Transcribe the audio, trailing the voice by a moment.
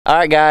All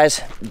right,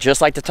 guys,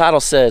 just like the title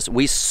says,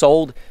 we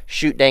sold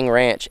Shoot Dang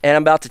Ranch, and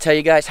I'm about to tell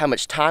you guys how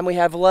much time we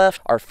have left,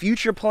 our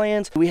future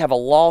plans. We have a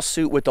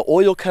lawsuit with the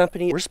oil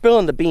company. We're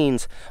spilling the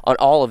beans on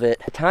all of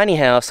it. The tiny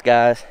house,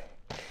 guys,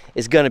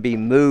 is gonna be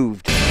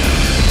moved.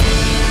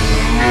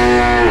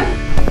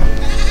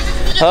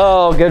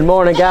 Oh, good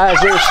morning, guys.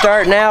 We're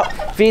starting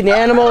out feeding the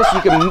animals.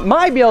 You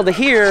might be able to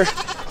hear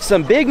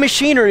some big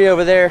machinery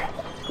over there.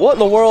 What in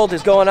the world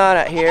is going on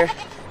out here?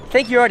 I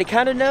think you already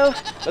kind of know,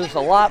 but there's a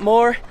lot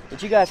more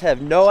that you guys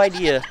have no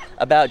idea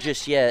about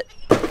just yet.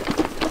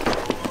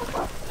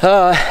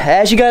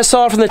 As you guys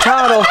saw from the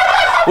title,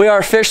 we are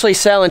officially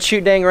selling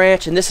Shoot Dang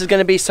Ranch, and this is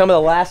gonna be some of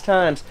the last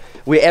times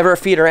we ever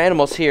feed our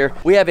animals here.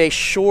 We have a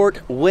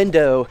short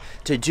window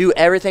to do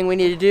everything we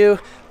need to do,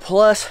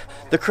 plus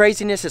the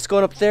craziness that's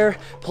going up there,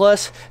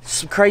 plus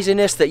some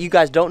craziness that you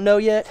guys don't know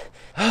yet.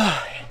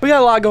 We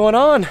got a lot going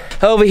on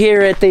over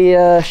here at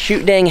the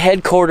Shoot Dang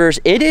headquarters.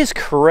 It is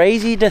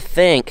crazy to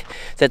think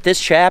that this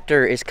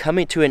chapter is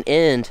coming to an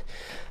end,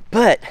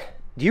 but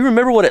do you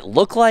remember what it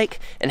looked like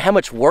and how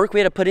much work we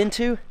had to put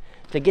into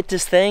to get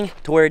this thing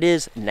to where it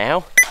is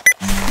now?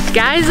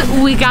 Guys,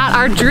 we got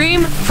our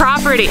dream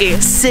property.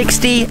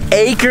 60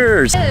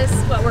 acres. This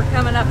is what we're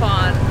coming up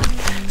on.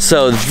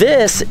 So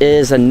this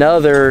is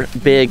another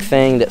big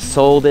thing that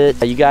sold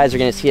it. You guys are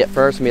gonna see it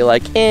first and be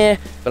like, eh,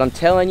 but I'm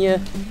telling you,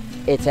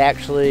 it's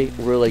actually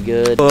really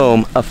good.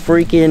 Boom, a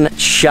freaking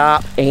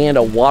shop and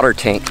a water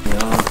tank.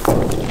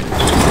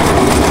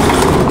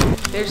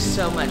 There's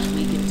so much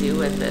we can do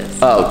with this.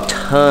 Oh,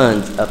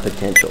 tons of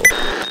potential.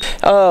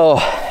 Oh,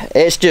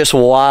 it's just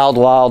wild,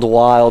 wild,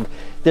 wild.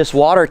 This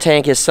water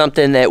tank is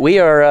something that we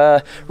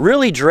are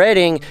really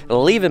dreading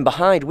leaving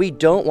behind. We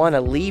don't want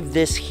to leave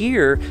this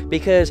here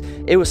because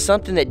it was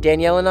something that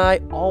Danielle and I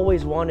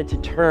always wanted to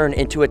turn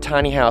into a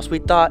tiny house. We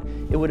thought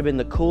it would have been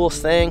the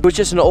coolest thing. It was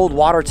just an old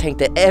water tank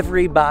that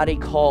everybody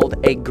called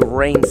a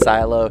grain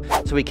silo.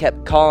 So we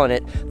kept calling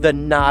it the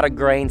not a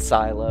grain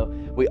silo.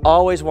 We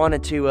always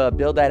wanted to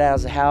build that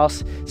as a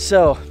house.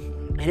 So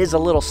it is a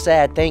little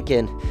sad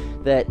thinking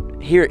that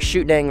here at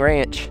Shoot Dang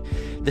Ranch,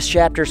 this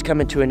chapter's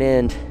coming to an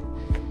end.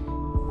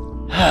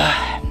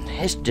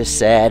 It's just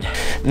sad.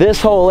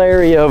 This whole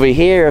area over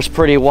here is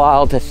pretty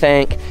wild to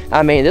think.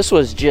 I mean, this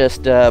was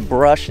just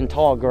brush and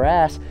tall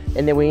grass,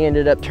 and then we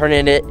ended up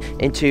turning it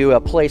into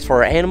a place for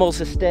our animals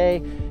to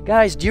stay.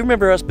 Guys, do you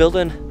remember us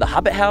building the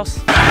Hobbit house?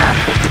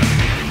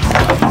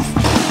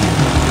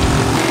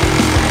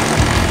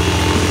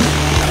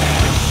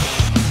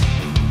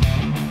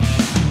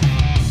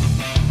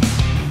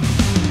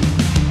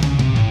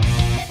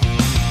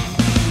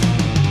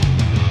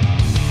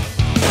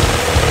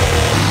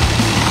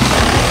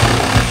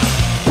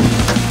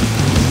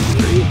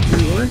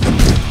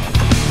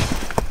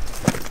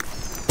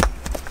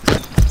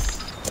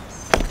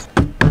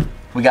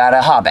 We got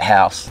a Hobbit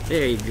house.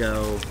 There you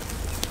go.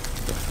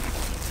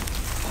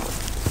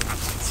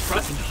 It's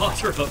fucking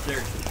hot up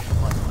there.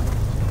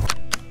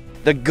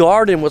 The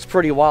garden was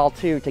pretty wild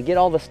too. To get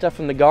all the stuff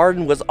from the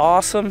garden was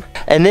awesome.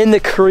 And then the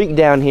creek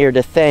down here,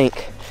 to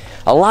think.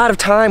 A lot of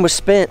time was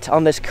spent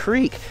on this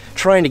creek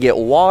trying to get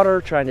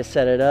water, trying to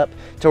set it up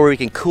to where we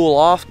can cool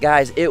off.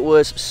 Guys, it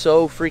was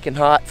so freaking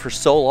hot for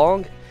so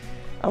long.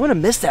 I'm gonna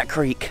miss that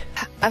creek.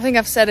 I think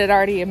I've said it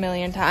already a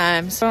million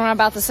times. What am I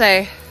about to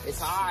say? It's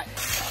hot.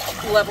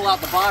 Level out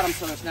the bottom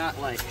so there's not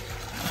like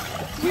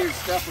weird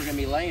stuff we're gonna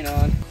be laying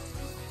on.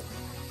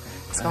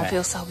 It's gonna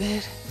feel so good.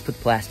 Let's put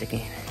the plastic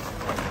in.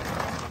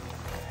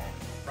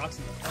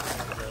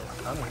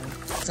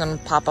 It's gonna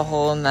pop a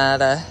hole in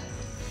that,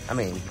 I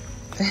mean,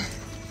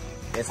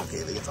 it's okay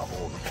if it gets a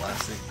hole in the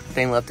plastic.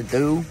 Thing left to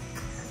do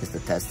is to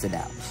test it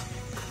out.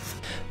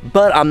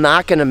 But I'm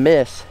not gonna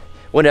miss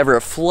whenever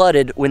it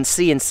flooded when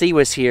C&C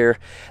was here.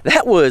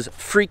 That was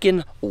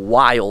freaking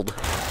wild.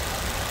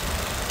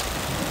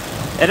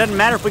 It doesn't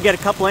matter if we get a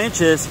couple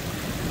inches.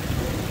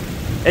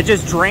 It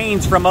just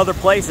drains from other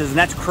places, and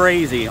that's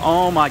crazy.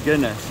 Oh my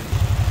goodness.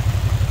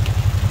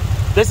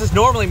 This is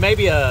normally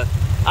maybe I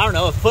don't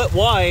know, a foot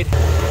wide.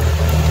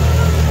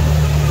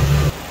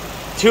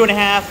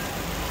 2.5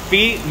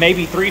 feet,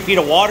 maybe 3 feet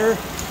of water.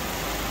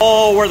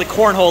 Oh, where the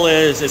cornhole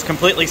is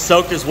completely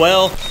soaked as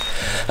well.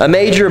 A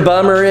major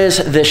bummer is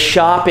the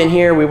shop in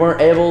here. We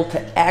weren't able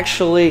to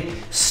actually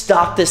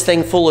stock this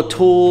thing full of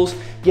tools,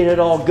 get it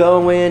all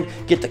going,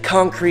 get the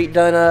concrete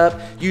done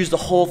up, use the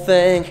whole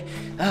thing.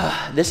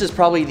 This is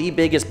probably the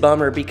biggest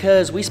bummer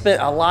because we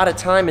spent a lot of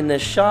time in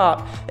this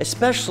shop,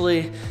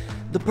 especially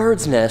the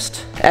bird's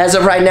nest. As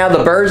of right now,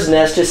 the bird's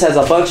nest just has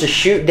a bunch of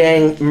Shoot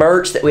Dang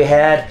merch that we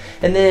had,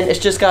 and then it's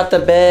just got the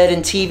bed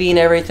and TV and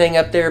everything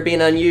up there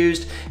being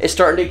unused. It's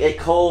starting to get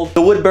cold.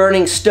 The wood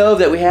burning stove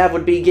that we have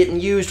would be getting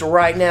used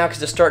right now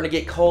because it's starting to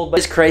get cold, but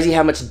it's crazy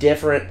how much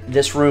different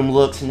this room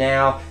looks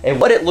now and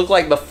what it looked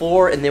like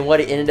before and then what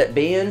it ended up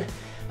being.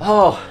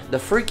 Oh, the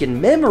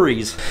freaking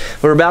memories.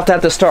 We're about to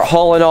have to start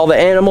hauling all the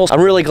animals.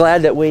 I'm really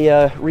glad that we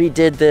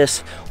redid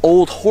this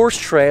old horse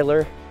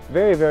trailer.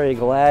 Very, very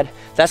glad.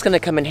 That's gonna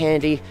come in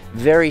handy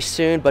very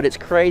soon, but it's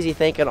crazy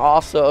thinking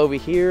also over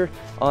here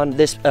on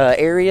this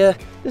area.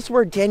 This is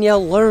where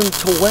Danielle learned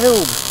to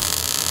weld.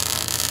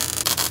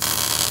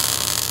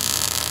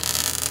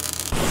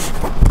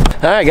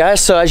 All right, guys,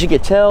 so as you can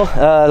tell,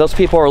 those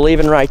people are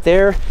leaving right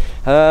there.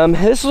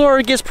 This is where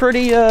it gets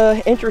pretty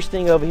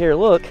interesting over here.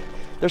 Look,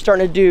 they're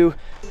starting to do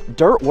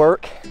dirt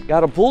work,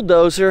 got a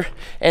bulldozer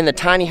and the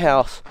tiny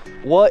house.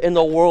 What in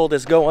the world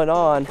is going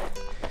on?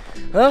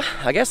 Well,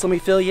 I guess let me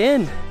fill you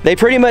in. They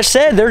pretty much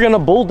said they're gonna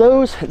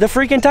bulldoze the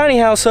freaking tiny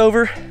house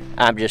over.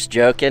 I'm just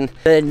joking.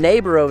 The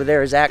neighbor over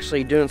there is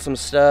actually doing some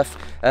stuff.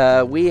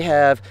 We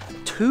have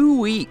 2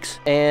 weeks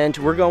and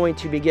we're going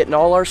to be getting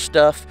all our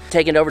stuff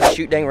taken over to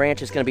Shoot Dang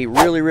Ranch. It's gonna be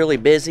really, really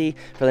busy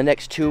for the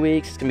next 2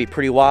 weeks. It's gonna be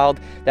pretty wild.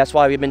 That's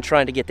why we've been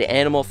trying to get the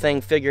animal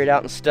thing figured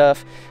out and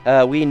stuff.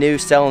 We knew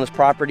selling this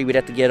property, we'd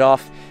have to get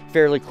off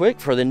fairly quick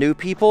for the new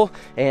people,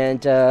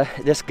 and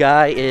this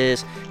guy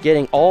is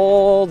getting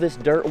all this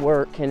dirt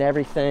work and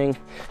everything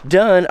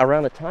done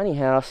around the tiny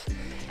house.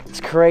 It's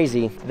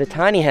crazy. The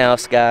tiny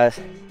house, guys,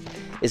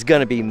 is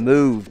gonna be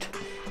moved.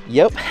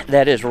 Yep,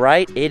 that is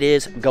right. It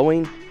is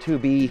going to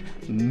be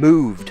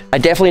moved. I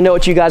definitely know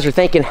what you guys are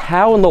thinking.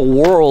 How in the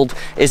world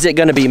is it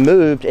gonna be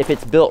moved if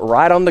it's built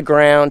right on the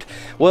ground?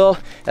 Well,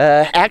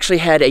 actually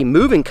had a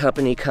moving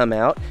company come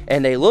out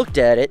and they looked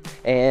at it,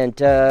 and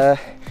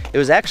it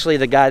was actually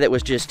the guy that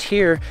was just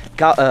here,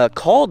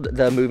 called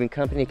the moving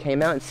company,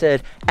 came out and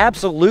said,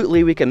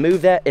 absolutely, we can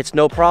move that. It's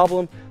no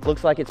problem.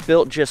 Looks like it's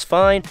built just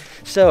fine.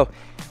 So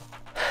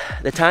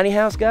the tiny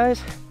house,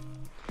 guys,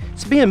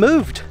 it's being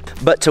moved.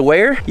 But to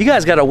where? You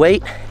guys gotta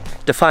wait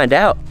to find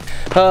out.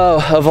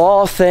 Oh, of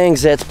all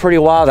things that's pretty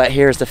wild out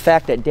here is the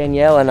fact that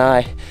Danielle and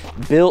I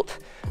built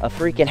a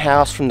freaking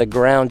house from the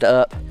ground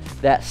up.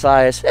 That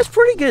size, that's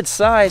pretty good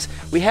size.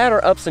 We had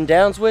our ups and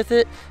downs with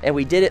it, and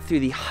we did it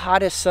through the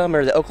hottest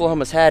summer that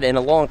Oklahoma's had in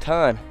a long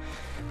time.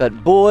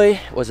 But boy,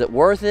 was it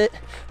worth it.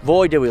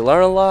 Boy, did we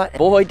learn a lot.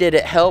 Boy, did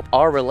it help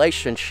our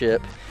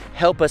relationship,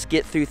 help us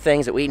get through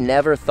things that we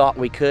never thought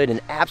we could, and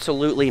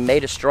absolutely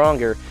made us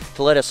stronger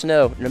to let us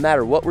know no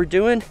matter what we're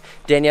doing,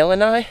 Danielle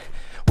and I,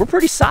 we're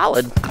pretty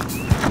solid.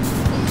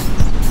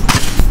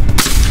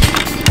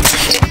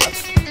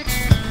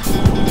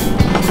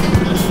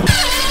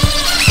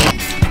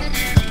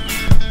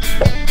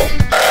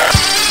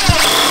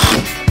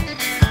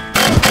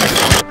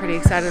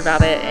 Excited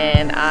about it,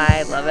 and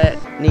I love it.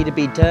 Need to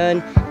be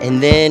done,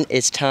 and then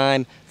it's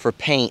time for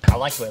paint. I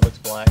like the way it looks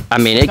black. I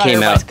mean, it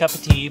came out cup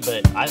of tea,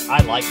 but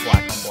I like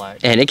black on black.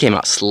 And it came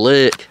out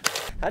slick.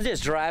 I was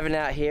just driving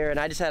out here, and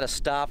I just had to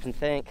stop and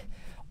think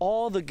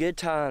all the good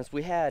times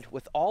we had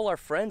with all our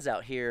friends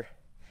out here.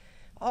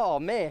 Oh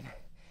man,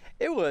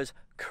 it was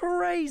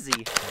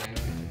crazy.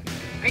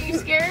 Are you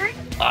scared?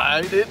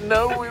 I didn't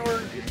know we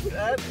were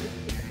at,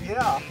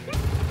 yeah.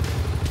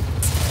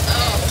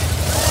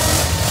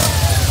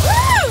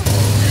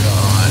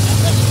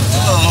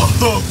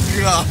 Oh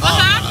God.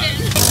 What happened?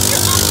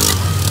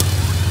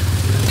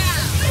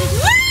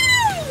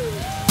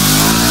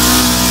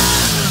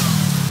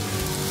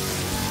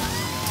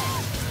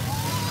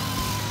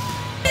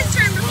 This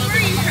turn before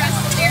you press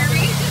the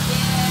dairy.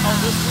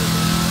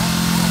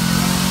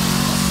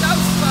 So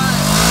fun.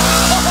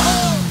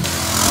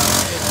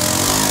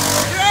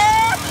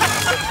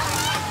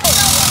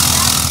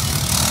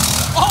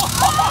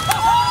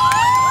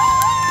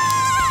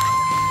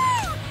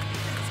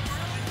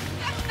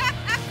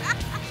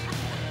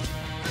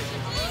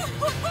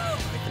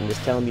 And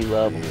just tell them you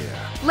love them.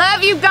 Yeah.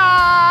 Love you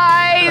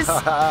guys.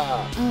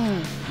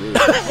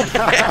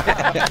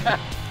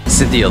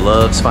 Cynthia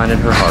loves finding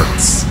her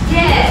hearts.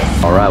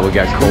 Yes. All right, we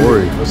got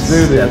Corey. Let's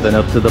do this. Stepping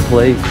up to the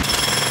plate.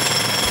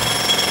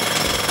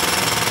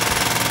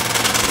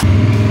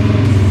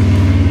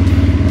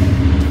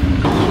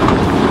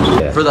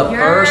 For the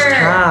first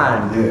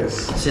time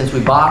since we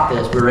bought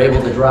this, we were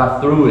able to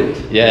drive through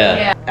it.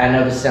 Yeah. I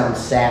know this sounds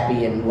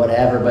sappy and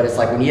whatever, but it's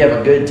like when you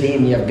have a good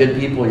team, you have good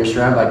people, you're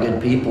surrounded by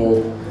good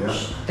people,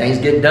 things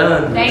get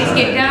done. Things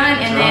get done,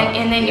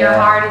 and then your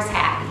heart is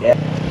happy. Yeah.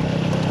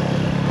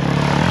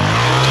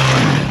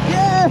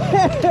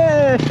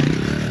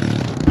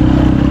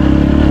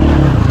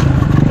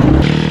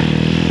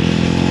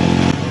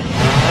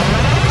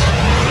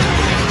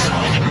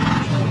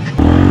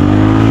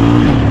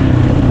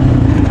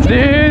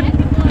 Dude,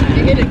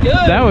 You hit it good.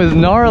 that was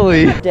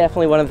gnarly.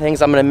 Definitely one of the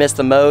things I'm gonna miss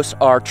the most,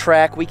 our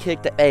track. We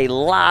kicked a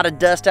lot of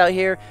dust out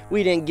here.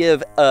 We didn't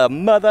give a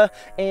mother,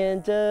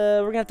 and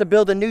we're gonna have to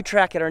build a new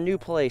track at our new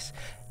place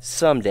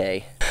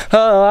someday.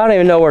 Oh, I don't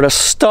even know where to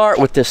start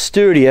with this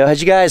studio.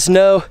 As you guys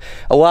know,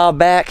 a while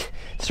back,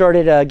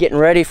 started getting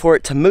ready for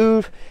it to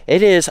move.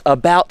 It is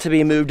about to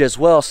be moved as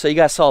well. So you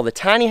guys saw the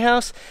tiny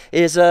house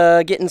is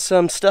getting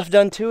some stuff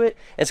done to it.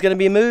 It's gonna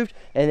be moved,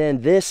 and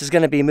then this is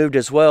gonna be moved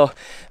as well.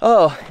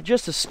 Oh,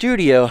 just a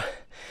studio.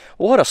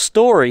 What a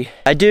story.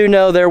 I do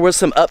know there was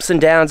some ups and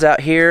downs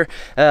out here,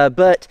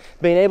 but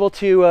being able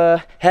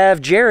to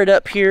have Jared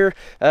up here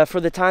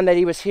for the time that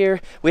he was here,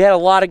 we had a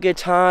lot of good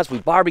times. We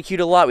barbecued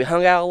a lot, we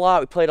hung out a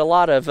lot, we played a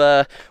lot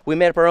of, we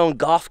made up our own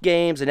golf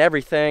games and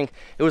everything.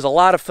 It was a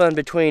lot of fun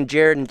between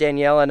Jared and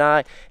Danielle and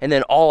I, and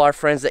then all our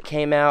friends that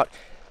came out.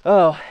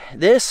 Oh,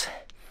 this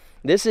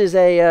is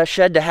a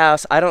shed to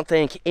house I don't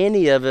think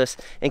any of us,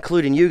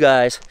 including you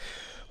guys,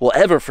 will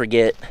ever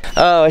forget.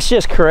 Oh, it's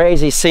just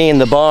crazy seeing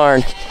the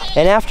barn.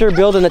 And after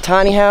building the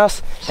tiny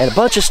house and a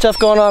bunch of stuff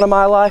going on in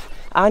my life,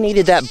 I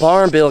needed that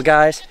barn build,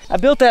 guys. I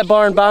built that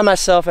barn by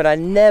myself and I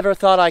never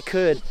thought I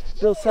could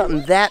build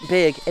something that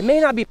big. It may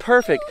not be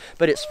perfect,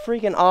 but it's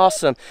freaking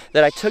awesome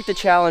that I took the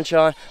challenge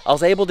on. I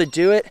was able to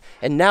do it,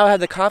 and now I have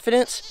the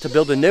confidence to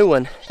build a new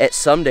one at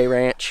Someday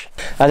Ranch.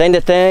 I think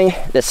the thing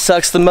that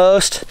sucks the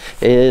most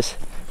is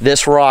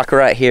this rock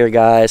right here,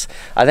 guys.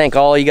 I think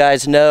all you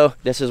guys know,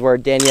 this is where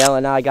Danielle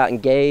and I got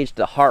engaged,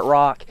 the Heart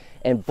Rock,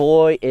 and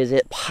boy, is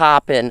it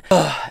popping.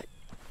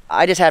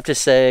 I just have to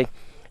say,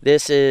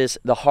 this is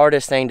the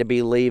hardest thing to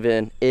be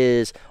leaving,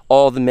 is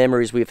all the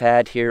memories we've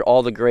had here,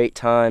 all the great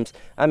times.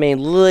 I mean,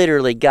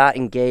 literally got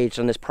engaged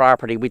on this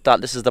property. We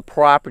thought this is the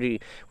property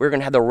we're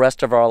gonna have the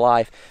rest of our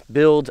life,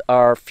 build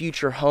our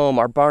future home,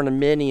 our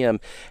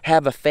barndominium,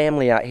 have a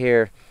family out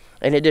here.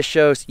 And it just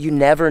shows you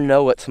never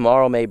know what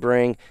tomorrow may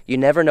bring. You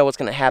never know what's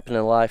going to happen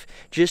in life.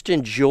 Just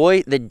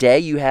enjoy the day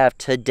you have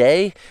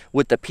today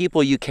with the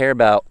people you care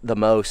about the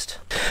most.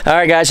 All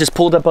right, guys, just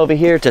pulled up over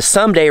here to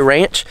Someday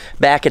Ranch,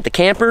 back at the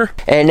camper.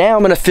 And now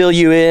I'm going to fill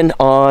you in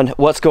on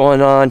what's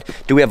going on.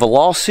 Do we have a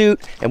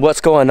lawsuit and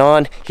what's going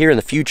on here in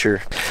the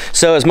future?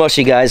 So as most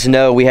of you guys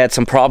know, we had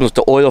some problems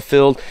with the oil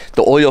field.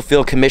 The oil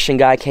field commission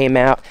guy came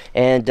out,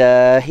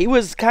 and he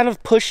was kind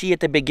of pushy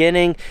at the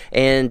beginning.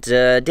 And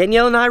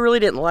Danielle and I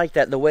really didn't like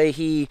that, the way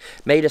he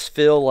made us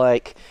feel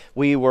like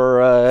we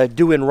were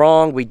doing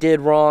wrong, we did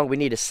wrong, we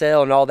need to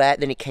sell and all that.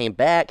 Then he came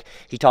back,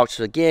 he talked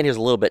to us again, he was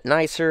a little bit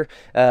nicer,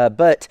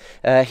 but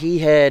he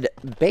had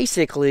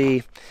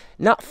basically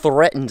not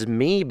threatened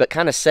me, but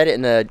kind of said it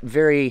in a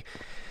very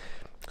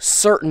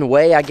certain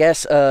way, I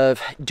guess,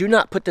 of do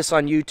not put this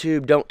on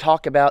YouTube, don't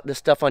talk about this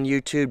stuff on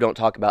YouTube, don't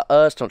talk about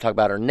us, don't talk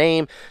about our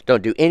name,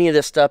 don't do any of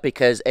this stuff,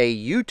 because a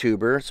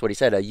YouTuber, that's what he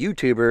said, a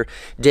YouTuber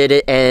did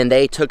it and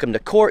they took him to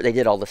court, they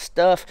did all the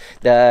stuff.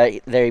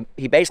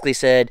 He basically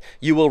said,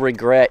 you will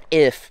regret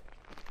if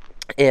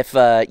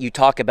you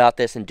talk about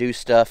this and do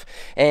stuff.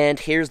 And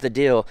here's the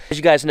deal. As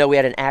you guys know, we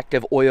had an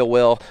active oil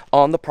well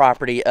on the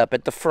property up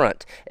at the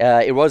front.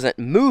 It wasn't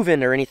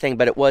moving or anything,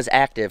 but it was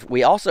active.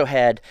 We also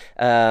had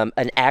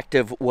an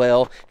active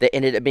well that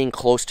ended up being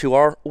close to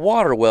our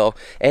water well.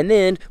 And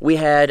then we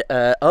had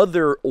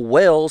other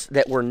wells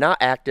that were not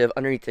active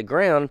underneath the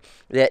ground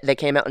that they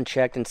came out and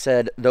checked and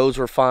said those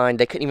were fine.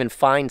 They couldn't even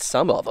find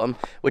some of them,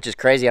 which is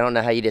crazy. I don't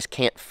know how you just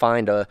can't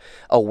find a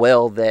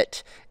well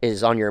that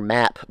is on your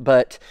map,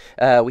 but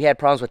we had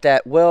problems with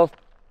that. Well,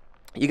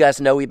 you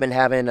guys know we've been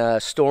having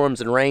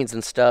storms and rains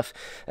and stuff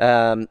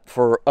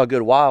for a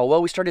good while.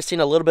 Well, we started seeing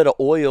a little bit of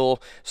oil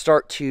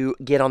start to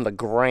get on the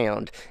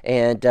ground,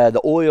 and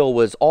the oil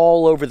was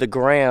all over the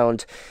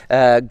ground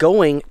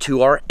going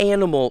to our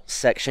animal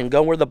section,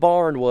 going where the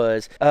barn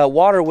was.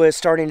 Water was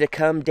starting to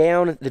come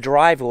down the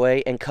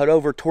driveway and cut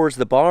over towards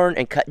the barn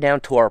and cut down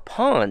to our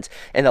ponds,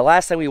 and the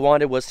last thing we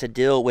wanted was to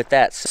deal with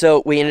that.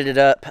 So we ended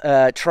up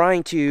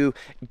trying to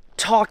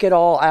talk it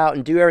all out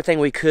and do everything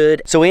we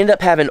could. So we ended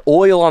up having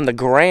oil on the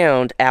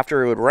ground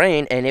after it would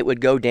rain, and it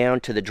would go down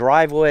to the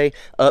driveway,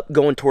 up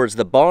going towards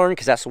the barn,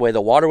 because that's the way the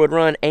water would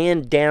run,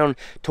 and down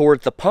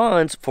towards the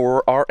ponds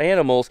for our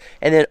animals,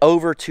 and then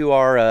over to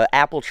our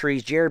apple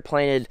trees. Jared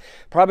planted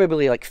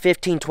probably like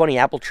 15-20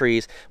 apple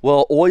trees.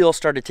 Well, oil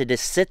started to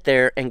just sit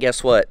there, and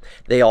guess what?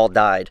 They all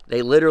died.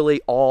 They literally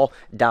all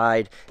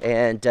died.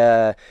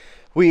 And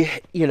we,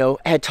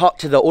 had talked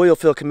to the oil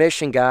field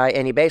commission guy,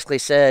 and he basically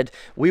said,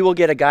 we will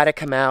get a guy to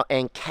come out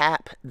and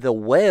cap the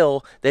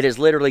well that is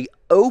literally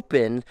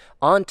open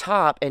on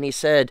top. And he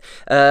said,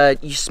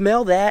 you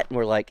smell that? And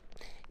we're like,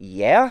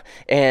 yeah.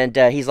 And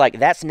he's like,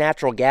 that's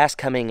natural gas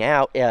coming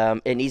out.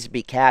 It needs to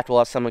be capped. We'll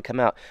have someone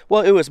come out.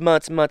 Well, it was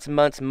months,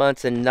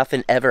 and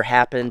nothing ever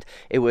happened.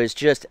 It was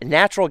just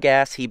natural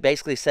gas. He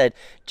basically said,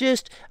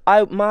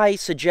 my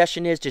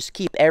suggestion is just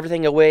keep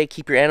everything away,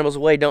 keep your animals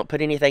away, don't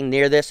put anything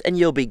near this, and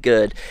you'll be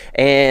good.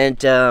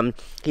 And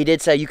he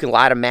did say you can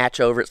light a match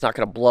over, it's not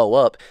going to blow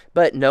up.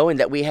 But knowing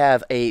that we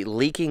have a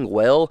leaking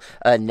well,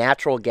 a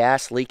natural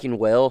gas leaking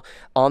well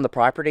on the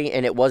property,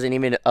 and it wasn't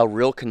even a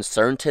real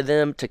concern to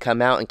them to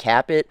come out and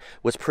cap it,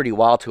 was pretty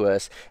wild to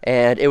us.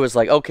 And it was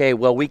like, okay,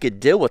 well, we could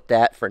deal with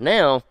that for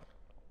now,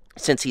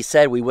 since he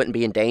said we wouldn't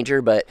be in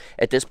danger, but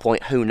at this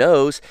point, who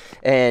knows?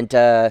 And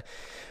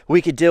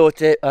we could deal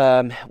with it.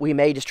 We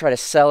may just try to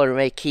sell it or we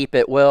may keep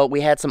it. Well,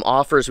 we had some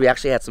offers. We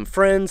actually had some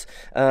friends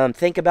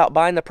think about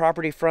buying the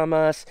property from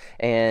us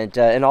and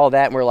all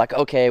that. And we're like,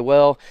 okay,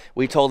 well,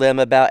 we told them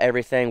about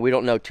everything. We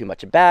don't know too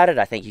much about it.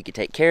 I think you could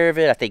take care of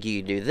it. I think you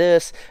could do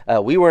this.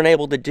 We weren't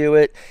able to do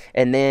it.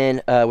 And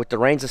then with the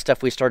rains and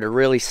stuff, we started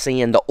really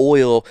seeing the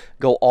oil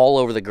go all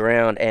over the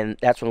ground. And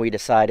that's when we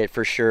decided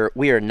for sure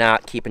we are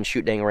not keeping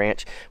Shoot Dang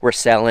Ranch. We're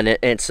selling it.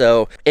 And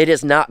so it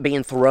is not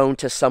being thrown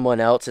to someone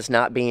else. It's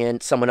not being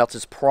someone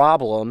else's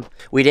problem.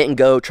 We didn't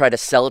go try to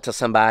sell it to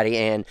somebody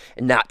and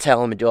not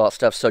tell them and do all that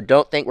stuff. So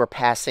don't think we're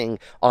passing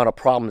on a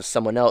problem to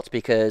someone else,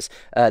 because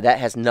that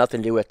has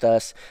nothing to do with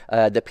us.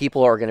 The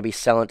people are going to be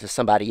selling to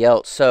somebody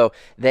else, so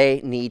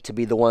they need to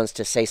be the ones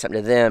to say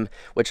something to them,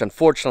 which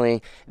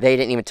unfortunately they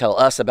didn't even tell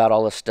us about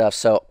all this stuff.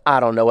 So I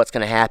don't know what's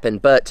going to happen,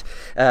 but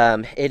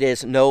it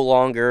is no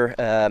longer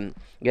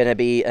going to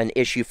be an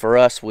issue for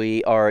us.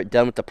 We are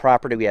done with the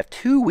property. We have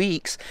 2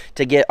 weeks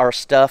to get our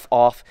stuff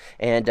off,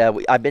 and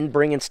I've been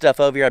bringing stuff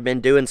over here. I've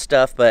been doing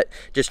stuff, but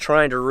just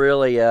trying to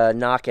really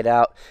knock it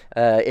out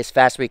as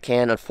fast as we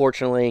can.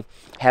 Unfortunately,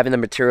 having the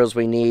materials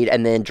we need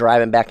and then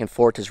driving back and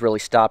forth has really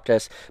stopped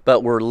us,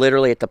 but we're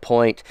literally at the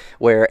point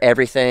where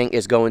everything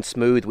is going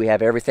smooth. We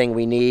have everything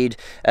we need.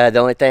 The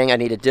only thing I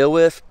need to deal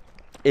with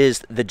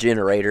is the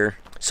generator.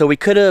 So we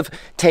could have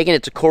taken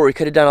it to court, we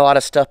could have done a lot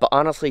of stuff, but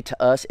honestly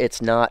to us,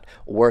 it's not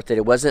worth it.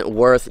 It wasn't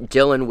worth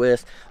dealing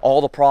with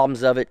all the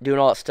problems of it, doing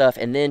all that stuff,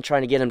 and then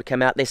trying to get them to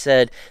come out. They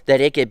said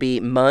that it could be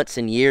months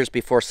and years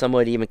before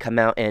someone would even come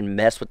out and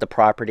mess with the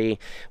property.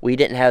 We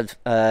didn't have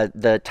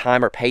the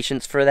time or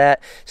patience for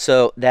that,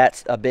 so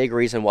that's a big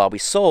reason why we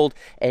sold.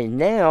 And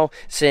now,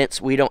 since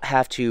we don't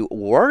have to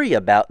worry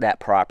about that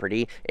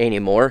property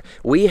anymore,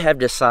 we have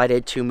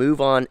decided to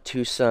move on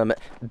to some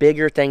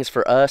bigger things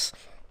for us.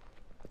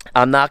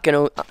 I'm not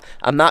going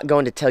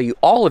to tell you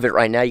all of it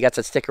right now. You got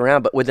to stick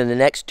around, but within the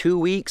next 2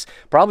 weeks,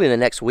 probably in the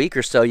next week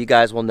or so, you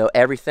guys will know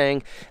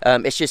everything.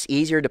 It's just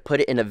easier to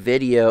put it in a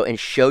video and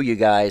show you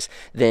guys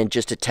than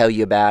just to tell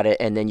you about it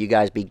and then you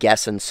guys be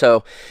guessing.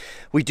 So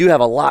we do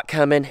have a lot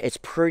coming. It's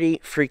pretty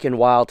freaking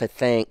wild to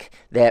think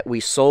that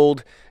we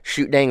sold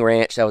Shoot Dang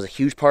Ranch. That was a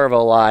huge part of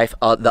our life,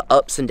 the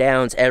ups and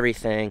downs,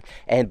 everything.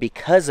 And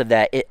because of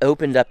that, it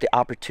opened up the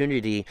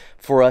opportunity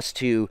for us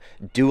to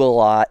do a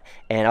lot.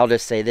 And I'll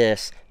just say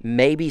this,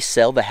 maybe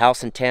sell the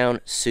house in town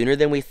sooner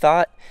than we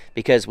thought,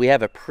 because we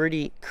have a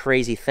pretty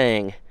crazy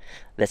thing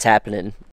that's happening.